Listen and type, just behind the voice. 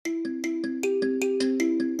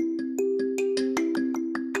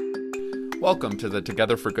Welcome to the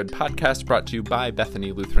Together for Good podcast brought to you by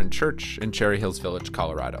Bethany Lutheran Church in Cherry Hills Village,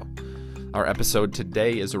 Colorado. Our episode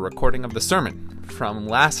today is a recording of the sermon from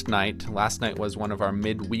last night. Last night was one of our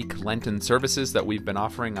midweek Lenten services that we've been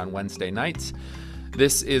offering on Wednesday nights.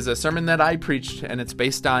 This is a sermon that I preached, and it's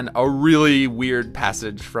based on a really weird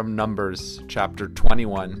passage from Numbers chapter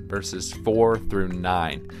 21, verses 4 through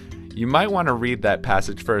 9. You might want to read that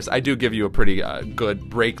passage first. I do give you a pretty good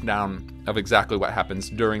breakdown of exactly what happens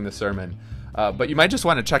during the sermon. But you might just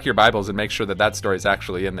want to check your Bibles and make sure that that story is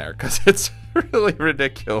actually in there, because it's really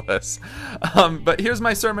ridiculous. But here's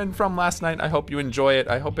my sermon from last night. I hope you enjoy it.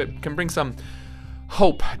 I hope it can bring some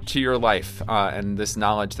hope to your life and this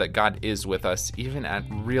knowledge that God is with us, even at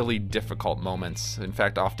really difficult moments. In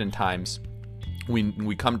fact, oftentimes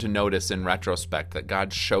we come to notice in retrospect that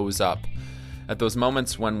God shows up at those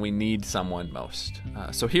moments when we need someone most.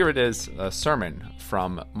 So here it is, a sermon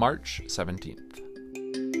from March 17th.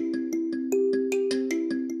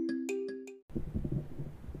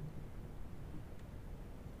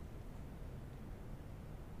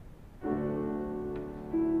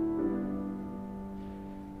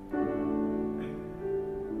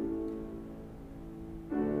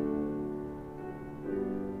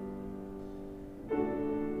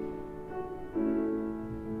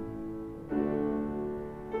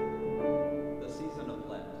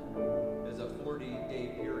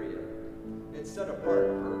 Set apart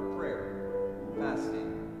for prayer,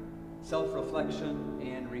 fasting, self-reflection,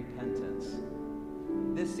 and repentance.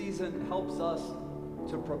 This season helps us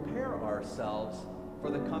to prepare ourselves for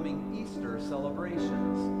the coming Easter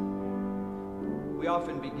celebrations. We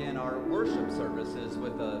often begin our worship services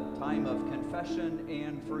with a time of confession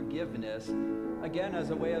and forgiveness, again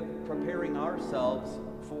as a way of preparing ourselves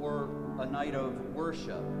for a night of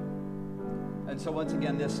worship. And so once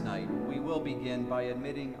again this night, we will begin by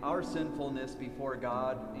admitting our sinfulness before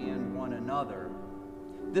God and one another.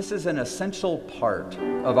 This is an essential part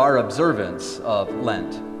of our observance of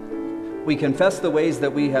Lent. We confess the ways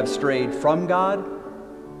that we have strayed from God,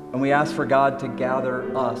 and we ask for God to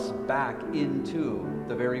gather us back into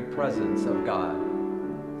the very presence of God.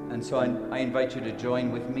 And so I invite you to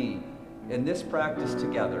join with me in this practice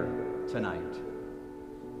together tonight.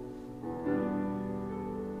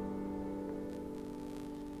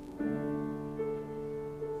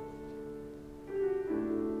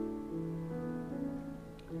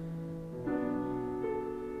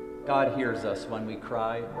 God hears us when we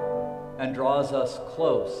cry and draws us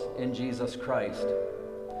close in Jesus Christ.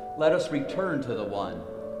 Let us return to the one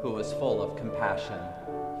who is full of compassion.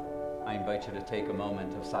 I invite you to take a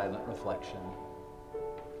moment of silent reflection.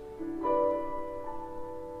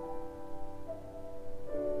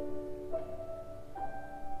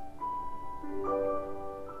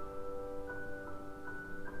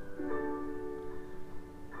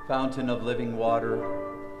 Fountain of living water,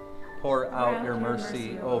 pour out your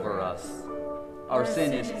mercy over us. Our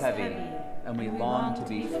sin is heavy, and we long to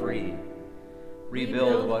be free.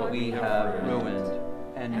 Rebuild what we have ruined,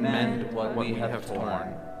 and mend what we have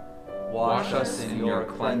torn. Wash us in your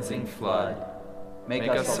cleansing flood. Make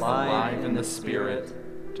us alive in the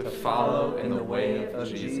Spirit, to follow in the way of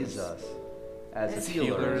Jesus, as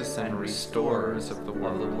healers and restorers of the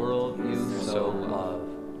world you so love.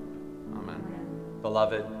 Amen.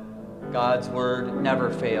 Beloved, God's word never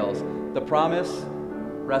fails. The promise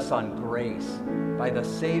rests on grace. By the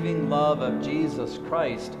saving love of Jesus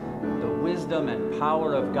Christ, the wisdom and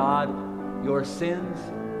power of God, your sins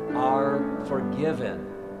are forgiven,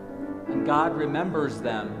 and God remembers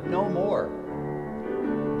them no more.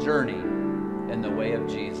 Journey in the way of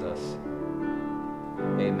Jesus.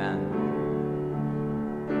 Amen.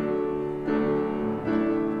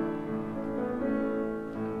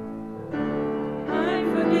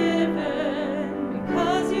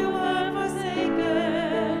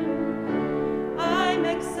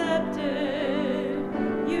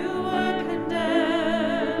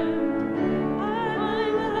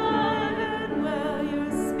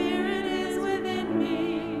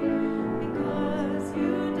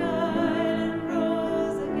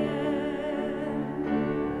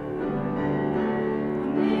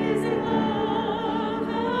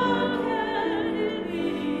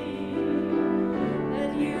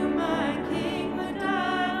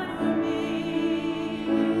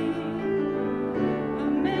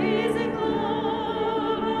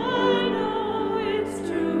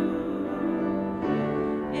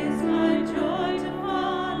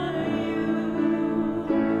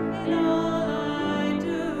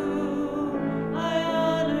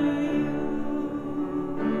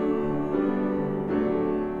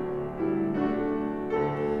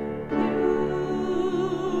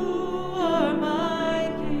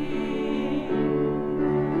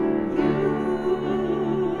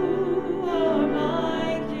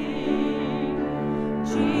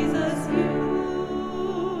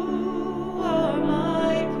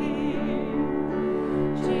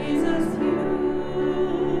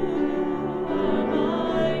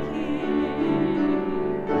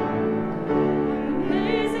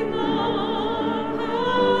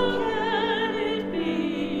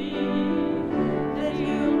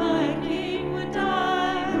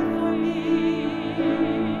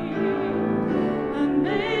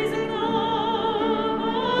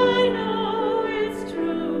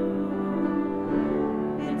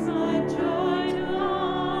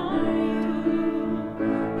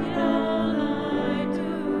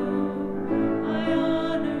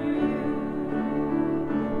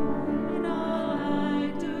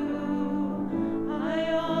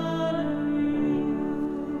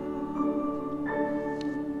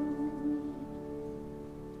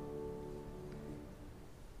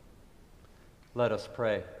 Let us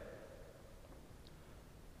pray.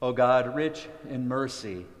 O God, rich in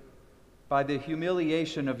mercy, by the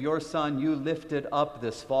humiliation of your Son, you lifted up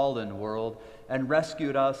this fallen world and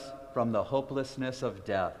rescued us from the hopelessness of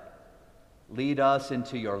death. Lead us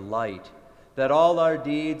into your light, that all our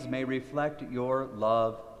deeds may reflect your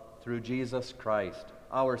love through Jesus Christ,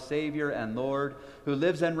 our Savior and Lord, who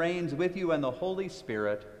lives and reigns with you and the Holy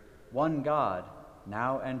Spirit, one God,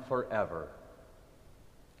 now and forever.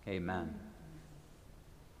 Amen.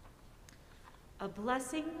 A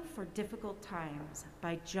Blessing for Difficult Times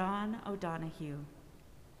by John O'Donohue.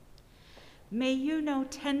 May you know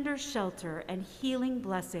tender shelter and healing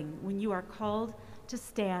blessing when you are called to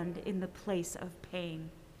stand in the place of pain.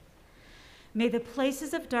 May the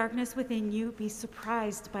places of darkness within you be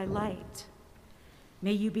surprised by light.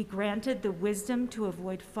 May you be granted the wisdom to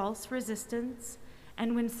avoid false resistance,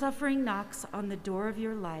 and when suffering knocks on the door of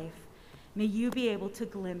your life, may you be able to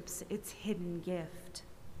glimpse its hidden gift.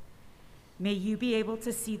 May you be able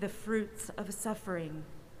to see the fruits of suffering.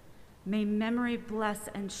 May memory bless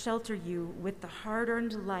and shelter you with the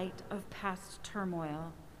hard-earned light of past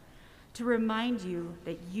turmoil, to remind you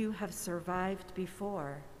that you have survived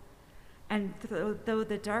before. And though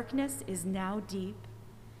the darkness is now deep,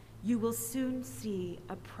 you will soon see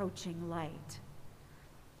approaching light.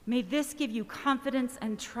 May this give you confidence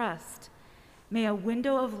and trust. May a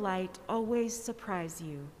window of light always surprise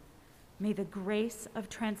you. May the grace of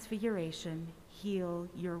transfiguration heal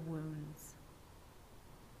your wounds.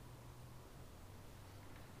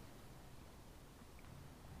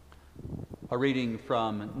 A reading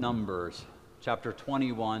from Numbers, chapter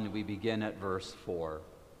 21, we begin at verse 4.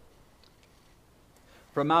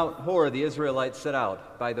 From Mount Hor, the Israelites set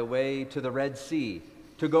out by the way to the Red Sea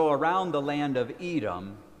to go around the land of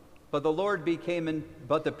Edom, but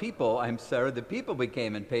the people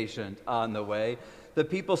became impatient on the way. The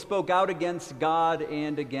people spoke out against God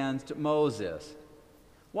and against Moses.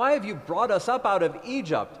 Why have you brought us up out of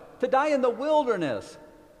Egypt to die in the wilderness?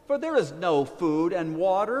 For there is no food and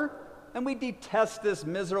water, and we detest this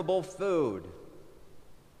miserable food.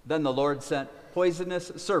 Then the Lord sent poisonous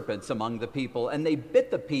serpents among the people, and they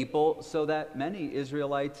bit the people so that many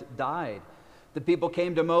Israelites died. The people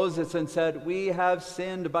came to Moses and said, "We have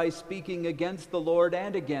sinned by speaking against the Lord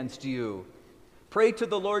and against you. Pray to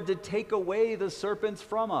the Lord to take away the serpents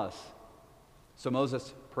from us." So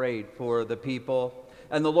Moses prayed for the people,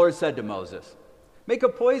 and the Lord said to Moses, "Make a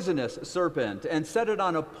poisonous serpent and set it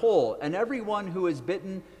on a pole, and everyone who is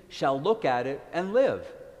bitten shall look at it and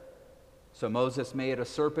live." So Moses made a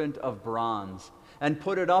serpent of bronze and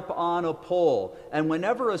put it up on a pole, and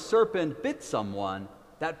whenever a serpent bit someone,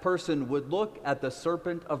 that person would look at the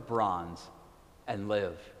serpent of bronze and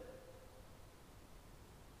live.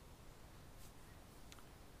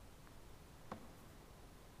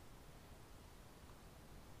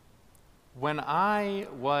 When I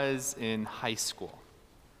was in high school,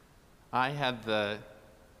 I had the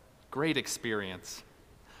great experience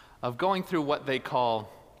of going through what they call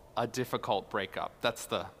a difficult breakup. That's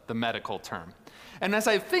the medical term. And as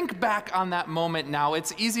I think back on that moment now,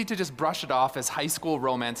 it's easy to just brush it off as high school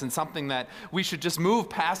romance and something that we should just move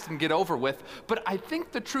past and get over with. But I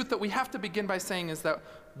think the truth that we have to begin by saying is that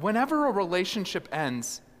whenever a relationship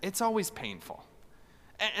ends, it's always painful.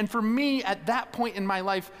 And for me, at that point in my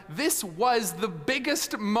life, this was the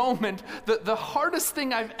biggest moment, the hardest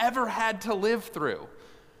thing I've ever had to live through.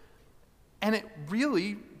 And it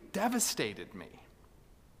really devastated me.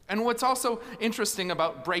 And what's also interesting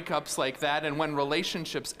about breakups like that and when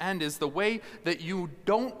relationships end is the way that you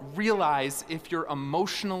don't realize if you're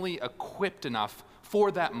emotionally equipped enough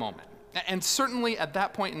for that moment. And certainly at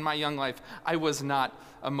that point in my young life, I was not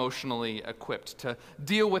emotionally equipped to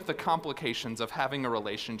deal with the complications of having a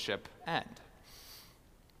relationship end.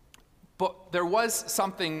 But there was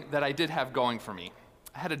something that I did have going for me.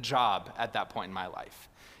 I had a job at that point in my life.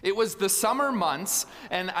 It was the summer months,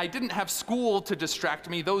 and I didn't have school to distract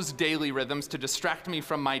me, those daily rhythms to distract me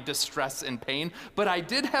from my distress and pain, but I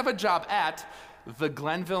did have a job at the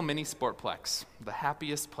Glenville Mini Sportplex, the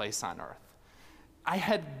happiest place on earth. I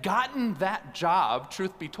had gotten that job,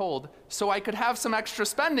 truth be told, so I could have some extra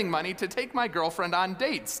spending money to take my girlfriend on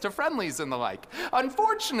dates, to friendlies and the like.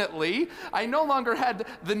 Unfortunately, I no longer had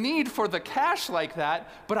the need for the cash like that,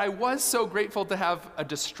 but I was so grateful to have a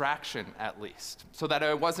distraction at least, so that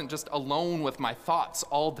I wasn't just alone with my thoughts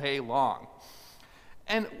all day long.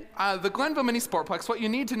 And the Glenville Mini Sportplex, what you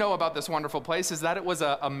need to know about this wonderful place is that it was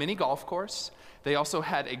a mini golf course. They also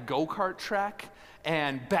had a go-kart track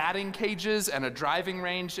and batting cages and a driving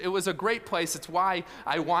range. It was a great place. It's why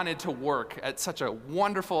I wanted to work at such a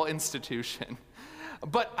wonderful institution.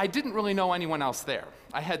 But I didn't really know anyone else there.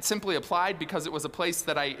 I had simply applied because it was a place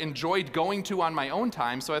that I enjoyed going to on my own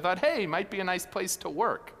time, so I thought, hey, might be a nice place to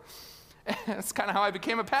work. That's kind of how I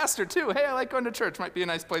became a pastor too. Hey, I like going to church, might be a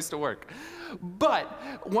nice place to work. But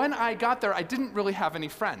when I got there, I didn't really have any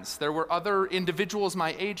friends. There were other individuals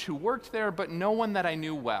my age who worked there, but no one that I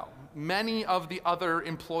knew well. Many of the other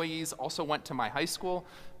employees also went to my high school,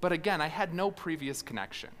 but again, I had no previous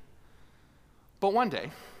connection. But one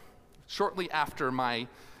day, shortly after my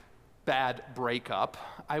bad breakup,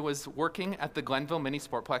 I was working at the Glenville Mini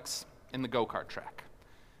Sportplex in the go-kart track.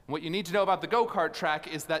 What you need to know about the go-kart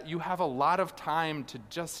track is that you have a lot of time to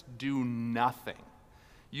just do nothing.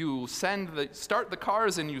 You start the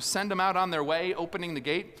cars and you send them out on their way, opening the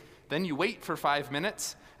gate. Then you wait for 5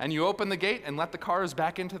 minutes and you open the gate and let the cars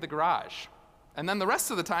back into the garage. And then the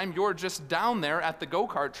rest of the time, you're just down there at the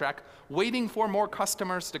go-kart track waiting for more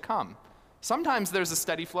customers to come. Sometimes there's a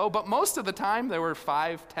steady flow, but most of the time there were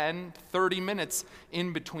 5, 10, 30 minutes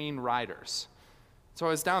in between riders. So I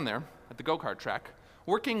was down there at the go-kart track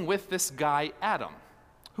working with this guy, Adam,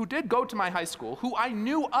 who did go to my high school, who I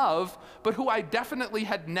knew of, but who I definitely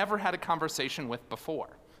had never had a conversation with before.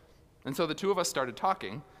 And so the two of us started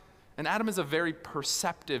talking, and Adam is a very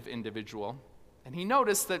perceptive individual, and he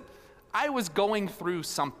noticed that I was going through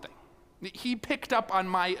something. He picked up on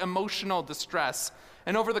my emotional distress,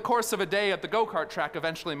 and over the course of a day at the go-kart track,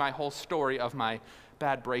 eventually my whole story of my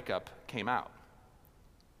bad breakup came out.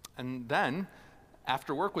 And then,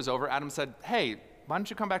 after work was over, Adam said, hey, why don't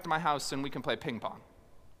you come back to my house and we can play ping pong?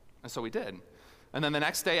 And so we did. And then the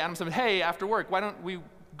next day, Adam said, hey, after work, why don't we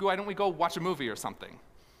go watch a movie or something?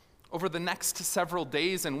 Over the next several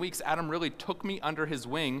days and weeks, Adam really took me under his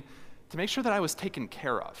wing to make sure that I was taken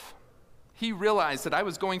care of. He realized that I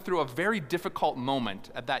was going through a very difficult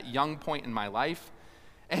moment at that young point in my life,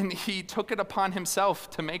 and he took it upon himself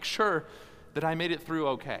to make sure that I made it through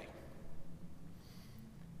okay.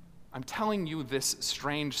 I'm telling you this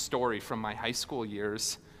strange story from my high school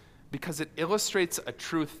years because it illustrates a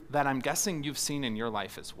truth that I'm guessing you've seen in your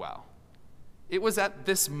life as well. It was at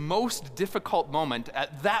this most difficult moment,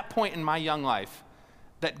 at that point in my young life,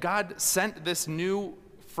 that God sent this new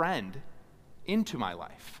friend into my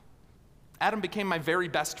life. Adam became my very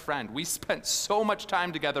best friend. We spent so much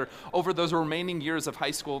time together over those remaining years of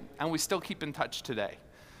high school, and we still keep in touch today.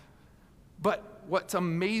 But what's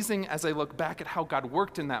amazing as I look back at how God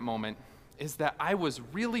worked in that moment is that I was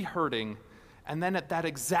really hurting, and then at that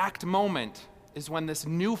exact moment is when this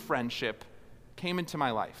new friendship came into my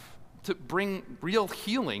life to bring real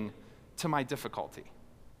healing to my difficulty.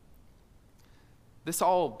 This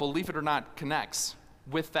all, believe it or not, connects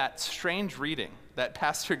with that strange reading that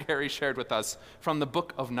Pastor Gary shared with us from the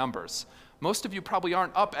book of Numbers. Most of you probably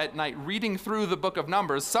aren't up at night reading through the book of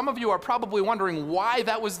Numbers. Some of you are probably wondering why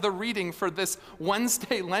that was the reading for this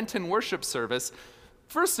Wednesday Lenten worship service.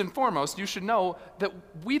 First and foremost, you should know that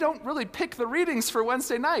we don't really pick the readings for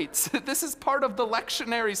Wednesday nights. This is part of the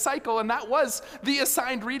lectionary cycle, and that was the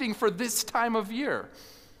assigned reading for this time of year.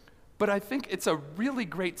 But I think it's a really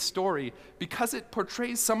great story because it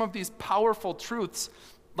portrays some of these powerful truths,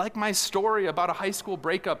 like my story about a high school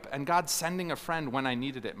breakup and God sending a friend when I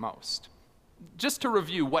needed it most. Just to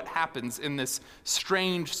review what happens in this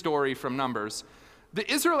strange story from Numbers, the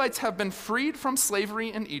Israelites have been freed from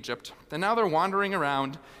slavery in Egypt, and now they're wandering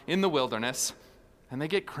around in the wilderness, and they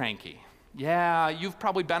get cranky. Yeah, you've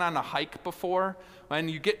probably been on a hike before, when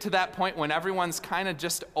you get to that point when everyone's kind of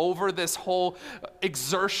just over this whole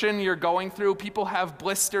exertion you're going through. People have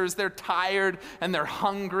blisters, they're tired, and they're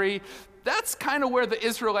hungry. That's kind of where the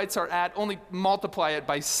Israelites are at, only multiply it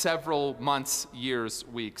by several months, years,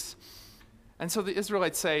 weeks. And so the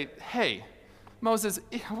Israelites say, hey, Moses,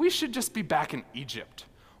 we should just be back in Egypt.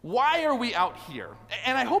 Why are we out here?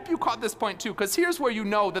 And I hope you caught this point too, because here's where you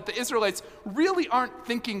know that the Israelites really aren't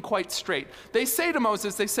thinking quite straight. They say to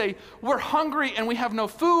Moses, they say, we're hungry and we have no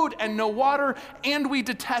food and no water, and we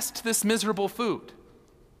detest this miserable food.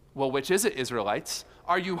 Well, which is it, Israelites?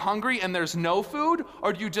 Are you hungry and there's no food,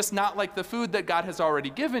 or do you just not like the food that God has already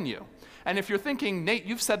given you? And if you're thinking, Nate,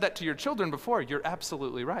 you've said that to your children before, you're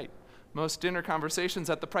absolutely right. Most dinner conversations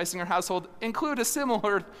at the Preisinger household include a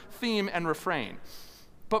similar theme and refrain.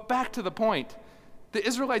 But back to the point, the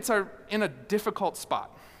Israelites are in a difficult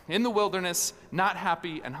spot, in the wilderness, not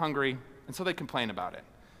happy and hungry, and so they complain about it.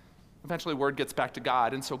 Eventually word gets back to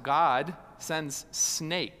God, and so God sends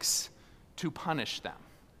snakes to punish them.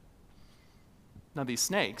 Now these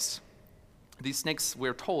snakes,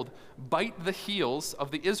 we're told, bite the heels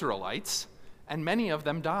of the Israelites, and many of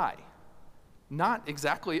them die. Not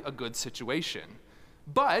exactly a good situation.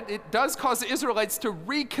 But it does cause the Israelites to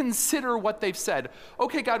reconsider what they've said.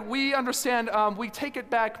 Okay, God, we understand. We take it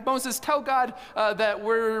back. Moses, tell God that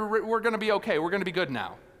we're going to be okay. We're going to be good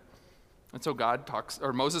now. And so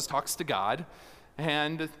Moses talks to God,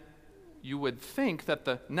 and you would think that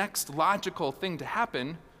the next logical thing to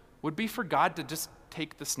happen would be for God to just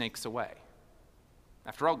take the snakes away.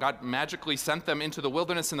 After all, God magically sent them into the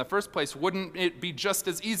wilderness in the first place. Wouldn't it be just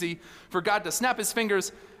as easy for God to snap his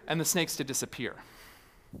fingers and the snakes to disappear?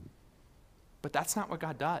 But that's not what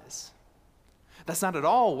God does. That's not at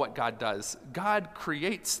all what God does. God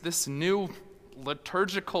creates this new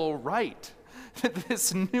liturgical rite,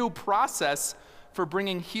 this new process for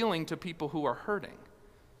bringing healing to people who are hurting.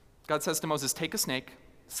 God says to Moses, take a snake,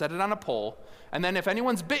 set it on a pole, and then if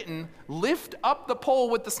anyone's bitten, lift up the pole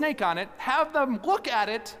with the snake on it, have them look at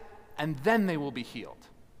it, and then they will be healed.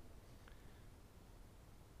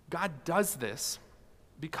 God does this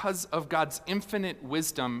because of God's infinite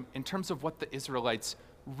wisdom in terms of what the Israelites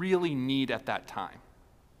really need at that time.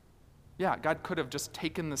 Yeah, God could have just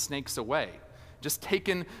taken the snakes away, just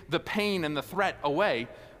taken the pain and the threat away,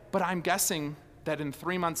 but I'm guessing that in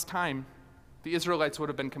 3 months' time, the Israelites would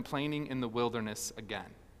have been complaining in the wilderness again.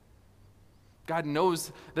 God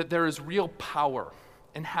knows that there is real power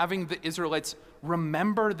in having the Israelites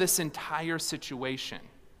remember this entire situation.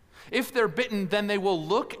 If they're bitten, then they will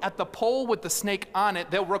look at the pole with the snake on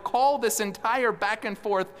it. They'll recall this entire back and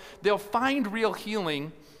forth. They'll find real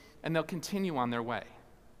healing, and they'll continue on their way.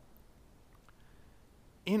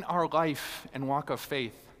 In our life and walk of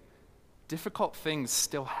faith, difficult things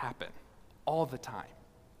still happen all the time.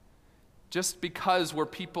 Just because we're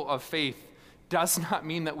people of faith does not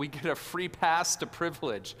mean that we get a free pass to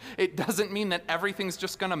privilege. It doesn't mean that everything's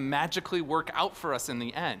just going to magically work out for us in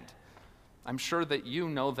the end. I'm sure that you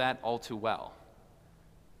know that all too well.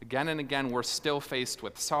 Again and again, we're still faced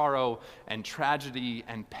with sorrow and tragedy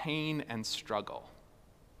and pain and struggle.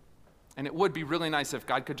 And it would be really nice if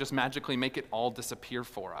God could just magically make it all disappear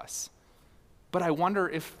for us. But I wonder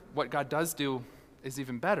if what God does do is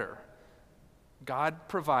even better. God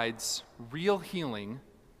provides real healing,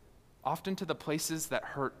 often to the places that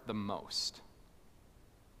hurt the most.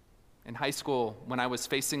 In high school, when I was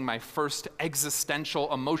facing my first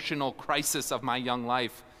existential emotional crisis of my young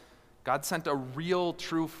life, God sent a real,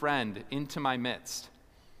 true friend into my midst.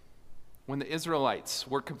 When the Israelites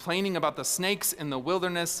were complaining about the snakes in the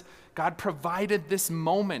wilderness, God provided this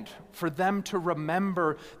moment for them to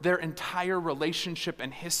remember their entire relationship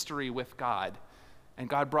and history with God. And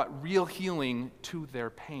God brought real healing to their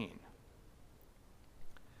pain.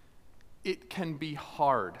 It can be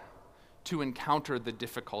hard to encounter the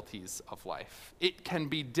difficulties of life. It can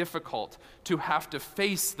be difficult to have to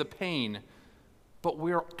face the pain, but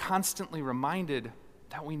we're constantly reminded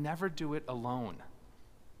that we never do it alone.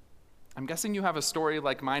 I'm guessing you have a story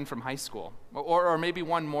like mine from high school, or maybe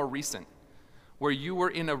one more recent, where you were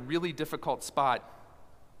in a really difficult spot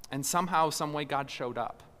and somehow, some way, God showed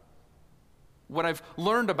up. What I've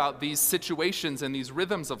learned about these situations and these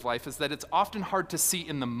rhythms of life is that it's often hard to see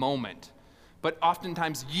in the moment, but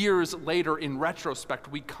oftentimes years later in retrospect,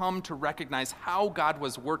 we come to recognize how God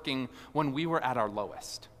was working when we were at our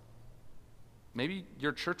lowest. Maybe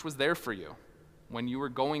your church was there for you when you were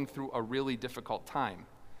going through a really difficult time.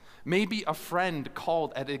 Maybe a friend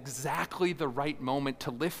called at exactly the right moment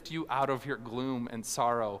to lift you out of your gloom and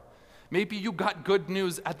sorrow. Maybe you got good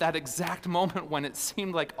news at that exact moment when it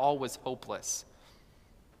seemed like all was hopeless.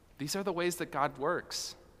 These are the ways that God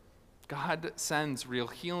works. God sends real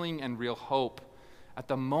healing and real hope at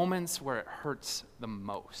the moments where it hurts the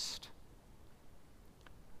most.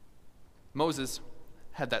 Moses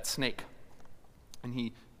had that snake, and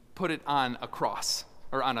he put it on a cross,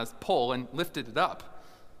 or on a pole, and lifted it up.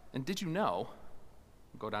 And did you know,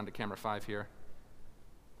 go down to camera 5 here,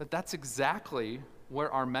 that that's exactly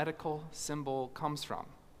where our medical symbol comes from.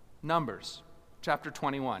 Numbers, chapter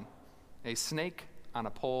 21, a snake on a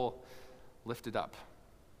pole lifted up.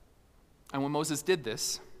 And when Moses did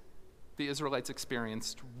this, the Israelites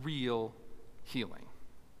experienced real healing.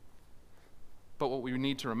 But what we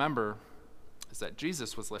need to remember is that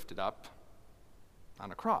Jesus was lifted up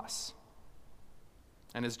on a cross.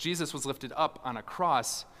 And as Jesus was lifted up on a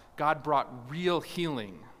cross, God brought real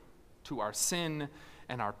healing to our sin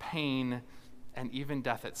and our pain and even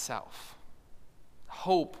death itself.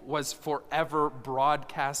 Hope was forever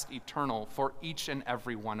broadcast eternal for each and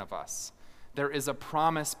every one of us. There is a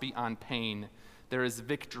promise beyond pain. There is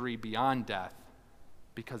victory beyond death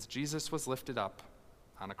because Jesus was lifted up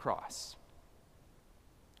on a cross.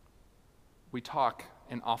 We talk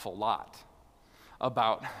an awful lot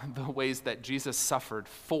about the ways that Jesus suffered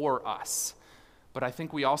for us, But I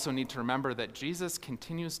think we also need to remember that Jesus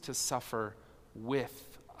continues to suffer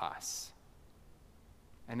with us.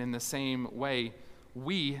 And in the same way,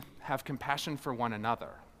 we have compassion for one another.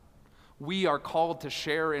 We are called to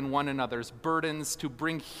share in one another's burdens, to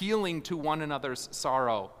bring healing to one another's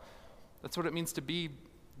sorrow. That's what it means to be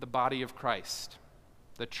the body of Christ,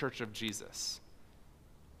 the church of Jesus.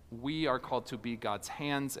 We are called to be God's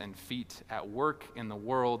hands and feet at work in the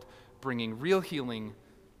world, bringing real healing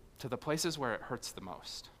to the places where it hurts the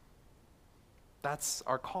most. That's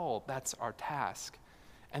our call. That's our task.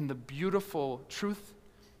 And the beautiful truth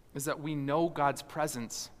is that we know God's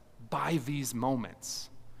presence by these moments,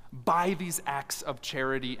 by these acts of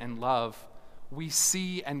charity and love. We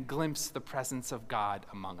see and glimpse the presence of God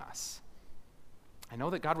among us. I know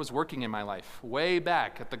that God was working in my life way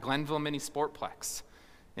back at the Glenville Mini Sportplex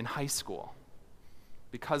in high school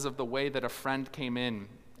because of the way that a friend came in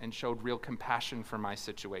and showed real compassion for my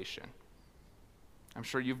situation. I'm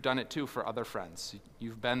sure you've done it too for other friends.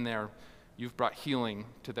 You've been there. You've brought healing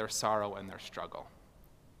to their sorrow and their struggle.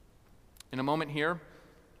 In a moment here,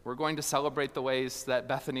 we're going to celebrate the ways that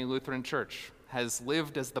Bethany Lutheran Church has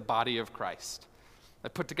lived as the body of Christ. I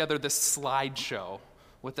put together this slideshow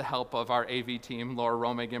with the help of our AV team, Laura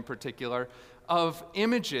Romig in particular, of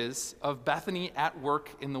images of Bethany at work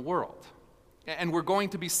in the world. And we're going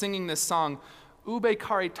to be singing this song, Ubi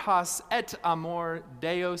caritas et amor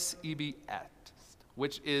Deus ibi est,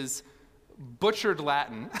 which is butchered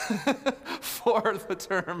Latin for the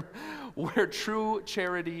term where true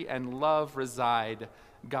charity and love reside,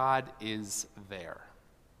 God is there.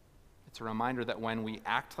 It's a reminder that when we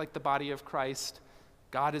act like the body of Christ,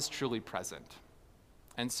 God is truly present.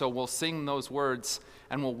 And so we'll sing those words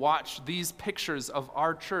and we'll watch these pictures of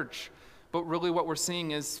our church, but really what we're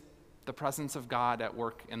seeing is the presence of God at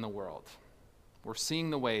work in the world. We're seeing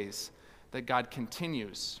the ways that God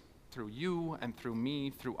continues through you and through me,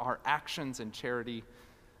 through our actions and charity.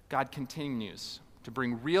 God continues to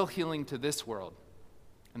bring real healing to this world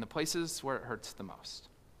and the places where it hurts the most.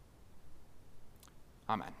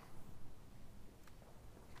 Amen.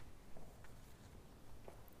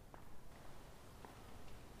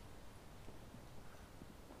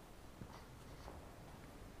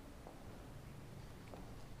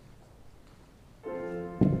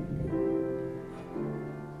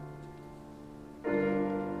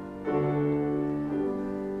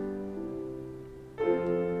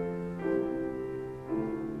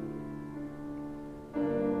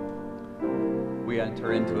 We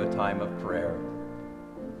enter into a time of prayer.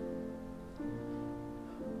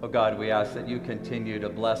 Oh God, we ask that you continue to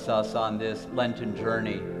bless us on this Lenten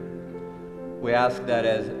journey. We ask that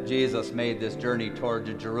as Jesus made this journey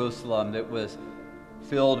toward Jerusalem, that was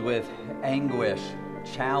filled with anguish,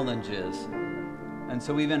 challenges. And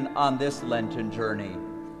so even on this Lenten journey,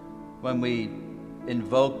 when we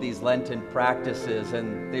invoke these Lenten practices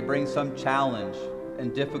and they bring some challenge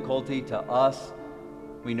and difficulty to us,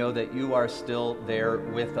 we know that you are still there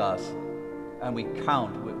with us, and we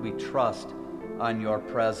count, we trust on your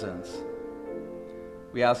presence.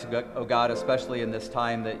 We ask, oh God, especially in this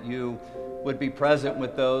time, that you would be present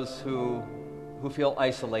with those who feel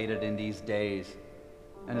isolated in these days.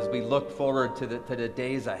 And as we look forward to the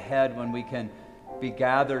days ahead when we can be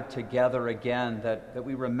gathered together again, that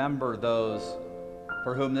we remember those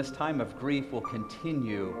for whom this time of grief will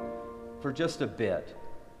continue for just a bit.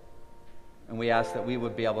 And we ask that we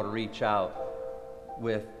would be able to reach out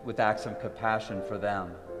with acts of compassion for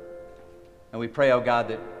them. And we pray, oh God,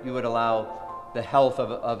 that you would allow the health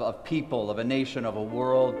of people, of a nation, of a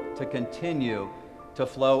world to continue to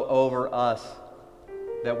flow over us,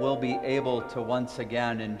 that we'll be able to once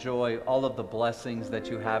again enjoy all of the blessings that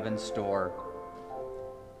you have in store.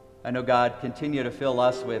 And oh God, continue to fill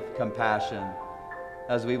us with compassion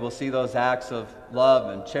as we will see those acts of love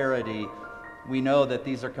and charity. We know that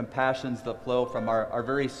these are compassions that flow from our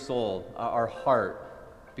very soul, our heart,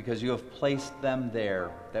 because you have placed them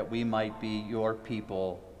there that we might be your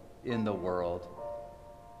people in the world.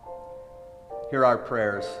 Hear our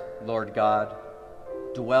prayers, Lord God.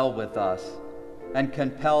 Dwell with us and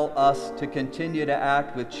compel us to continue to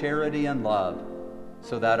act with charity and love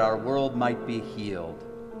so that our world might be healed.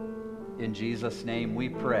 In Jesus' name we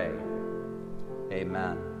pray.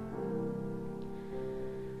 Amen.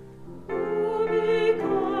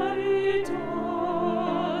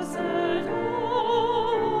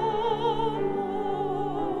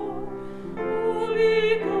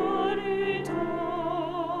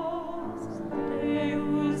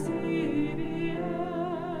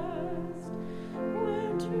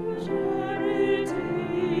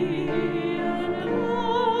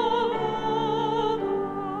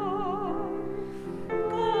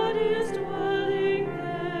 God is dwelling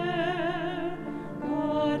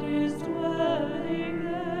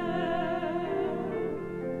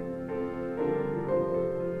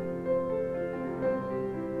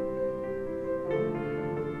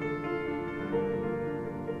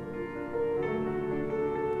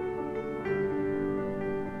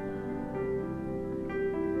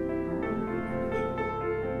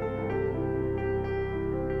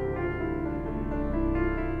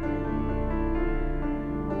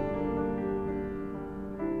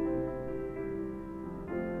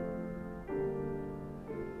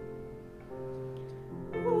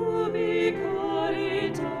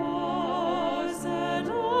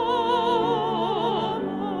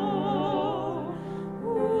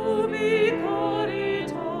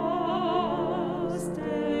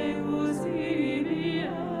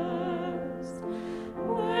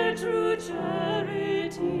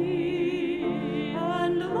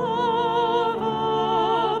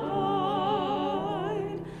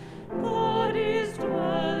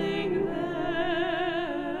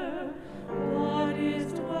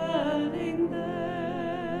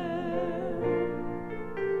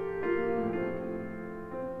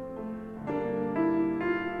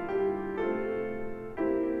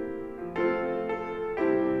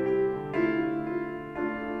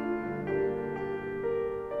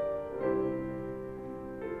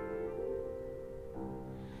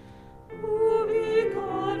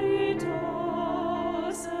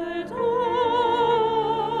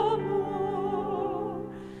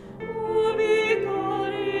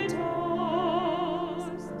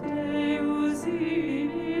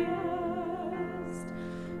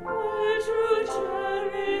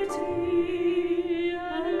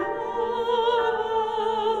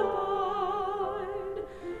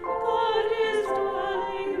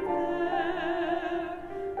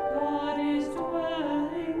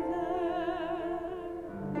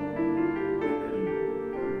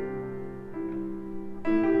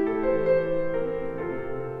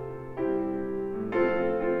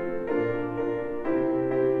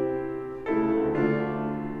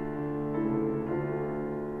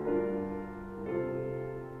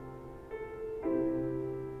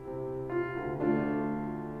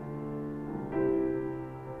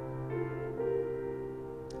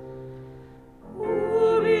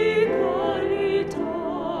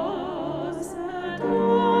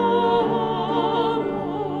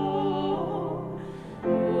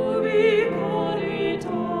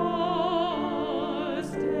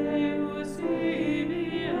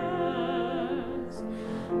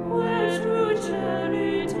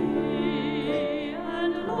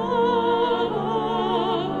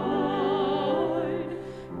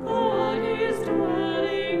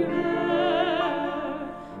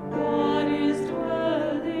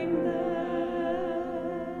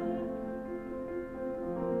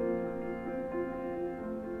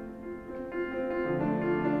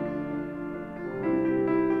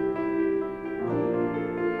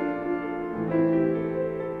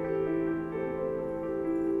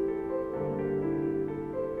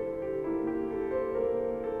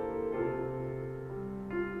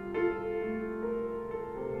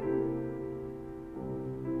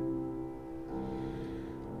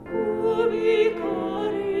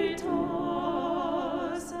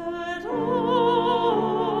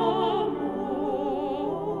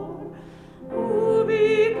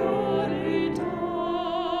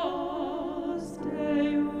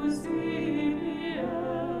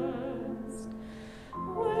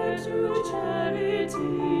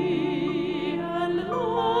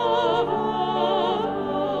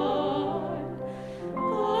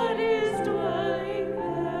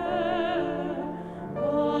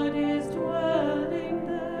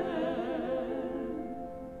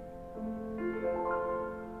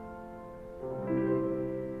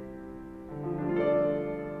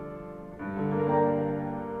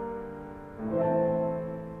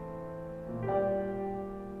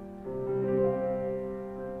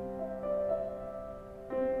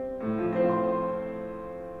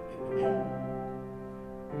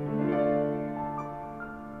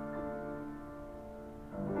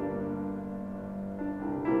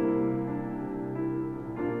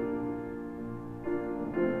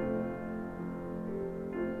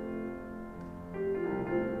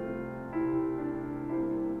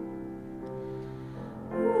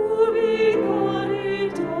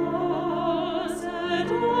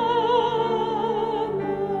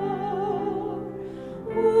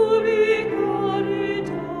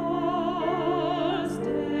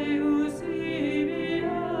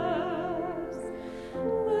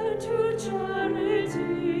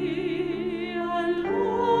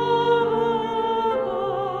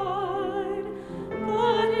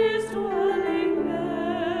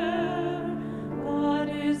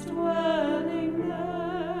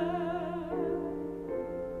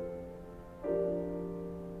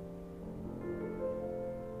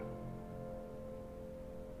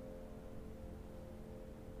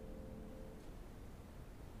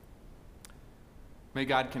May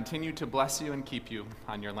God continue to bless you and keep you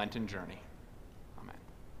on your Lenten journey.